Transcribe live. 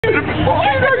Don't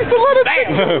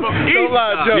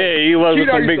lie, Joe. Yeah, he was with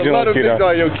some big Jones,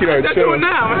 Keto. Yo, Keto, Let's do it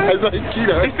now, man. I was like,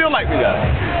 Keto. They feel like me, though.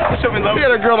 He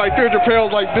had a girl like 300 pounds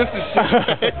like this and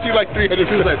shit. She like 300.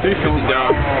 She was like 3 pounds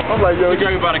down. I'm like, yo. She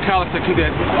grabbed me by the collar, said, keep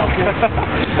that.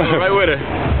 Right with her.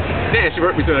 Damn, she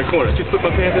worked me through that corner. She flipped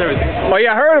my pants and everything. Oh,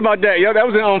 yeah, I heard about that. Yo, that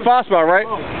was on Fox Spot, right?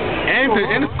 And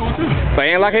in the school, too. But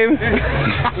in Lockhaven?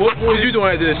 What was you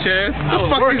doing at this, Chaz? What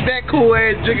the fuck is that cool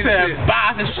ass jigging shit?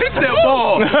 Boss and shit that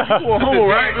ball. You going home,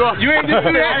 right? You ain't just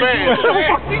do that, man. I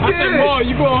said, ball,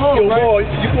 you going home, right?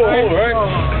 You going home, right?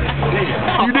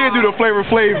 You did do the Flavor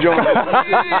Flav, Joe.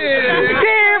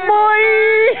 Yeah, boy!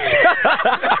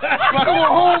 Come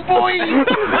on home, boy.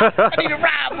 I need a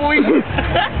ride, boy.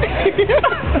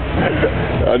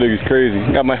 That nigga's crazy.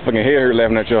 Got my fucking head hurt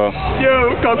laughing at y'all. Yo,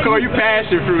 we gonna call you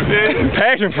passion fruit, man.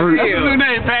 Passion fruit? Yeah, new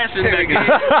name, passion nigga.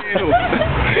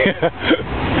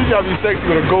 You gotta be sexy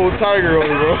with a gold tiger on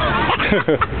it, bro.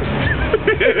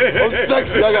 I'm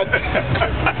sexy.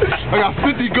 I got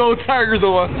 50 gold tigers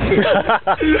on.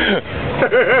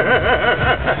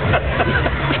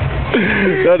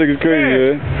 That nigga's crazy,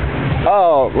 man.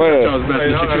 Oh, man.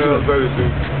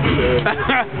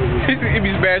 He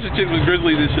be smashing chicks with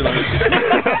grizzlies and shit like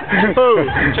that. Who?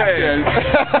 Chad.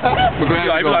 He be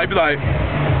like.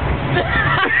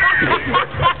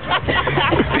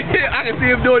 I can see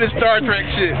him doing this Star Trek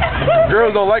shit.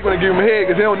 Girls don't like when they give him a head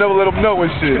because they don't never let them know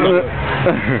and shit.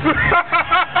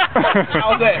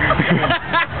 How's that?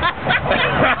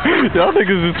 Y'all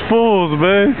niggas is fools,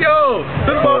 man. Yo,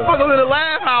 this motherfucker in the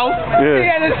laugh house. Yeah. He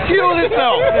had to shield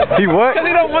himself. He what? Because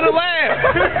he don't want to laugh.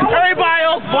 Everybody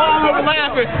else balling over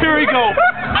laughing. Here he go.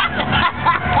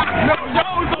 No,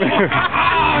 Joe's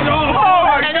no. Oh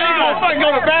my God. And then he gonna fucking go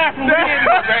to the bathroom.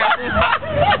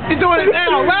 He's doing it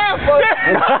now. Laugh, bro.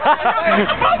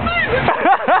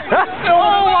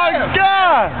 Oh my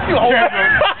God.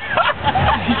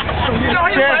 You know,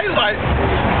 he's like.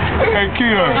 Hey,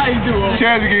 Keto. How you doing?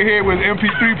 Chaz get hit with an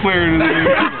MP3 player today.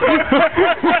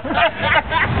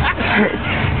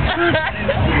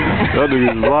 That nigga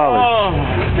is wild. Oh,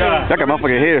 God. That got my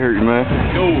fucking head hurt, man.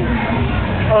 Yo.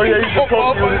 Oh, yeah, you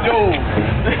supposed to do Yo.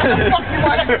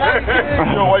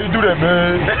 Yo, why you do that,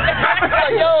 man?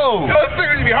 Yo. Those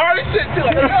fingers be hard as shit, too.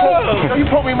 Like, yo. You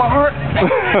poked me in my heart?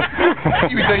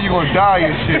 You be thinking you gonna die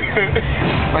and shit.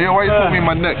 Like, yo, why you poke me in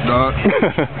my neck, dog?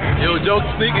 Yo, Joe's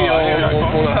sneaking on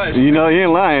the hush. You know, you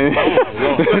ain't lying.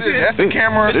 That's the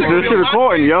camera. This shit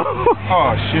recording, yo.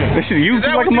 Oh, shit. This shit Is YouTube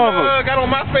that like what a you motherfucker. got on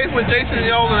my face with Jason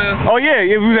and y'all? Oh, yeah,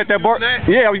 we was at that bar.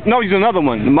 Yeah, no, he's another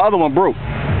one. My other one broke.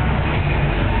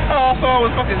 All I saw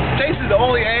was fucking Jason's the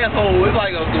only asshole. It's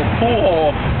like a pool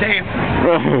hall dancing.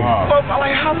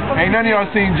 Like, how the fuck? Ain't none of y'all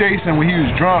seen Jason when he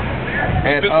was drunk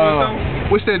at,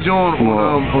 what's that joint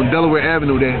on Delaware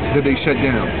Avenue that they shut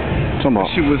down? Talking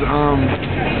about? She was,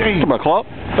 Talking about club?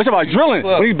 That's about drilling.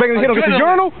 When he's banging his head on the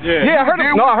urinal? Yeah. I heard it.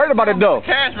 No, I heard about it though.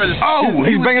 Cash register. Oh,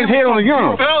 He's banging his head on the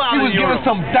urinal. He was giving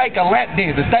some dyke a lap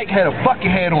dance. The dyke had a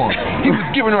bucket hat on. He was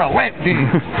giving her a lap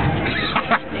dance.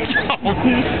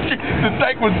 The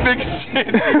dyke was big shit.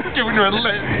 Giving her a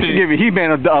lap dance. Giving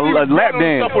He-Man a lap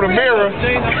dance. Up with a mirror.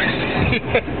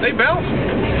 They bounce.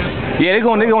 Yeah, they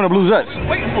going to Blues Us.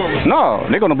 Waiting for me. No,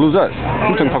 they going to Blues Us.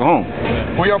 I'm taking fucking home.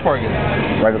 Where y'all parking?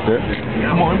 Right up there.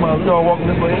 Come on, y'all walking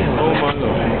this way. Oh my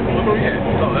God. Look where we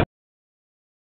at.